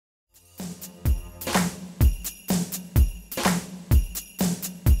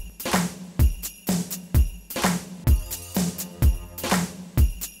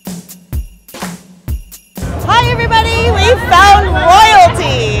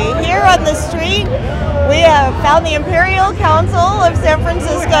around the Imperial Council of San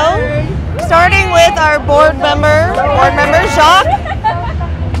Francisco, starting with our board member Jacque.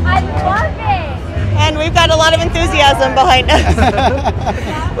 I love it! And we've got a lot of enthusiasm behind us.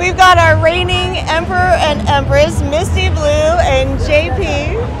 We've got our reigning Emperor and Empress, Misty Blue and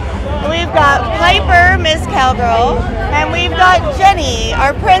JP. We've got Piper, Miss Cowgirl, and we've got Jenny,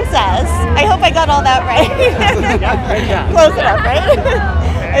 our princess. I hope I got all that right. Close enough, right?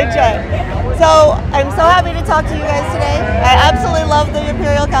 Good job. So I'm so happy to talk to you guys today. I absolutely love the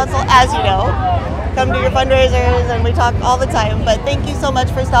Imperial Council, as you know. Come to your fundraisers and we talk all the time. But thank you so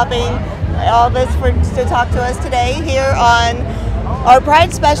much for stopping all this to talk to us today here on our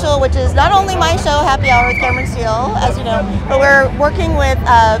Pride Special, which is not only my show, Happy Hour with Cameron Stiehl, as you know, but we're working with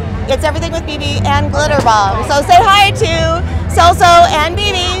It's Everything with BB and Glitter Bomb. So say hi to Soto and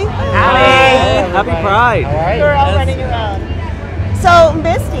BB. Hi. Happy Pride. All right. We're all running around. So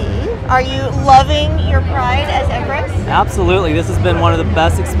Misty, are you loving your Pride as Empress? Absolutely. This has been one of the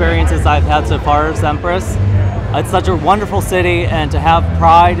best experiences I've had so far as Empress. It's such a wonderful city, and to have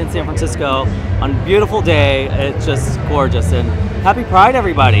Pride in San Francisco on a beautiful day, it's just gorgeous. And happy Pride,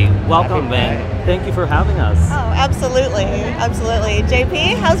 everybody. Welcome, and thank you for having us. Oh, absolutely. Absolutely.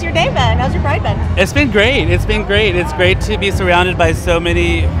 JP, how's your day been? How's your Pride been? It's been great. It's been great. It's great to be surrounded by so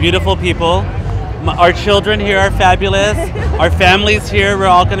many beautiful people. Our children here are fabulous. Our families here, we're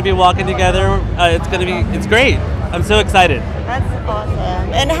all going to be walking together. It's great. I'm so excited. That's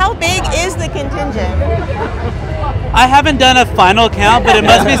awesome. And how big is the contingent? I haven't done a final count, but it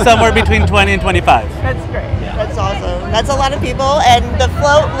must be somewhere between 20 and 25. That's great. That's awesome. That's a lot of people, and the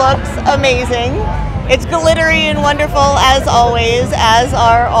float looks amazing. It's glittery and wonderful as always, as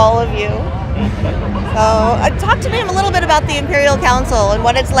are all of you. So, talk to me a little bit about the Imperial Council and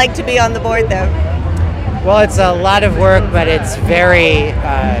what it's like to be on the board there. Well, it's a lot of work, but it's very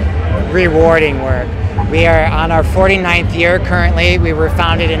rewarding work. We are on our 49th year currently. We were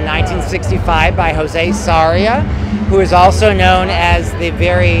founded in 1965 by Jose Sarria, who is also known as the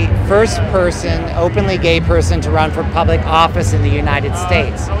very first person, openly gay person, to run for public office in the United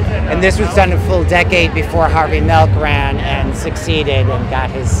States. And this was done a full decade before Harvey Milk ran and succeeded and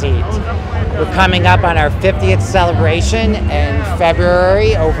got his seat. We're coming up on our 50th celebration in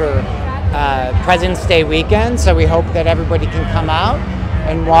February over President's Day weekend, so we hope that everybody can come out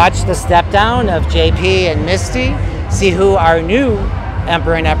and watch the step down of JP and Misty, see who our new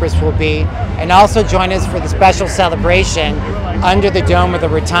Emperor and Empress will be, and also join us for the special celebration under the dome of the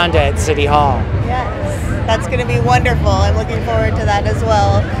Rotunda at City Hall. Yes, that's going to be wonderful. I'm looking forward to that as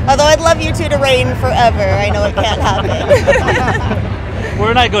well. Although I'd love you two to reign forever. I know it can't happen.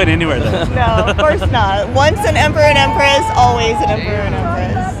 We're not going anywhere though. No, of course not. Once an Emperor and Empress, always an Emperor and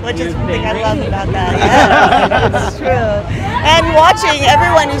Empress, which is the thing I love about that. Yeah, it's true. And watching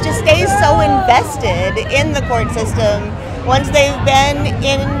everyone who just stays so invested in the court system. Once they've been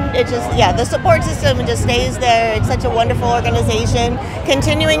in, it just, the support system just stays there. It's such a wonderful organization.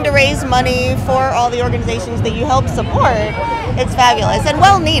 Continuing to raise money for all the organizations that you help support, it's fabulous and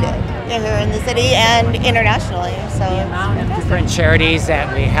well needed here in the city and internationally. So the amount of different charities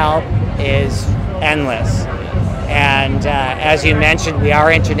that we help is endless. And as you mentioned, we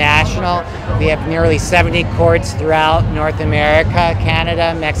are international. We have nearly 70 courts throughout North America,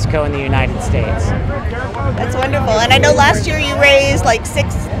 Canada, Mexico, and the United States. That's wonderful. And I know last year you raised like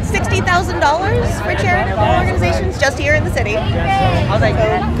 $60,000 for charitable organizations just here in the city.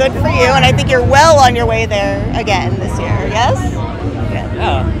 So good for you. And I think you're well on your way there again this year, yes?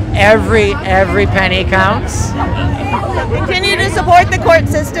 Yeah. Every penny counts. So continue to support the court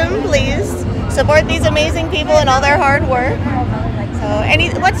system, please. Support these amazing people and all their hard work.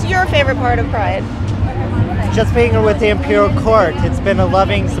 So, what's your favorite part of Pride? Just being with the Imperial Court. It's been a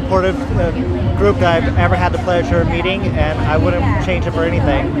loving, supportive group that I've ever had the pleasure of meeting, and I wouldn't change it for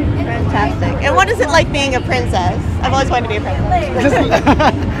anything. Fantastic. And what is it like being a princess? I've always wanted to be a princess.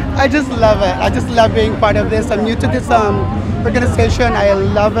 I just love it. I just love being part of this. I'm new to this organization. I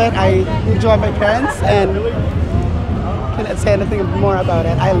love it. I enjoy my parents, and can't say anything more about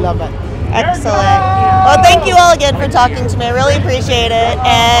it. I love it. Excellent. Well, thank you all again for talking to me. I really appreciate it.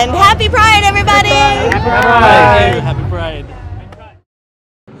 And happy Pride, everybody! Happy Pride! Happy Pride!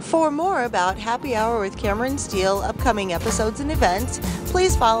 For more about Happy Hour with Cameron Stiehl, upcoming episodes and events,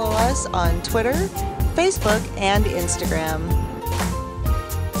 please follow us on Twitter, Facebook, and Instagram.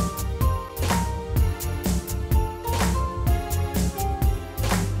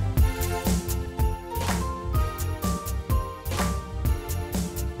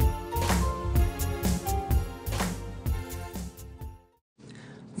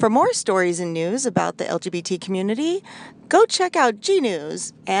 For more stories and news about the LGBT community, go check out G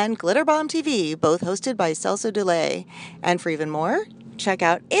News and Glitter Bomb TV, both hosted by Celso Delay. And for even more, check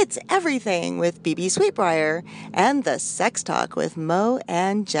out It's Everything with BB Sweetbriar and The Sex Talk with Mo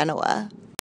and Genoa.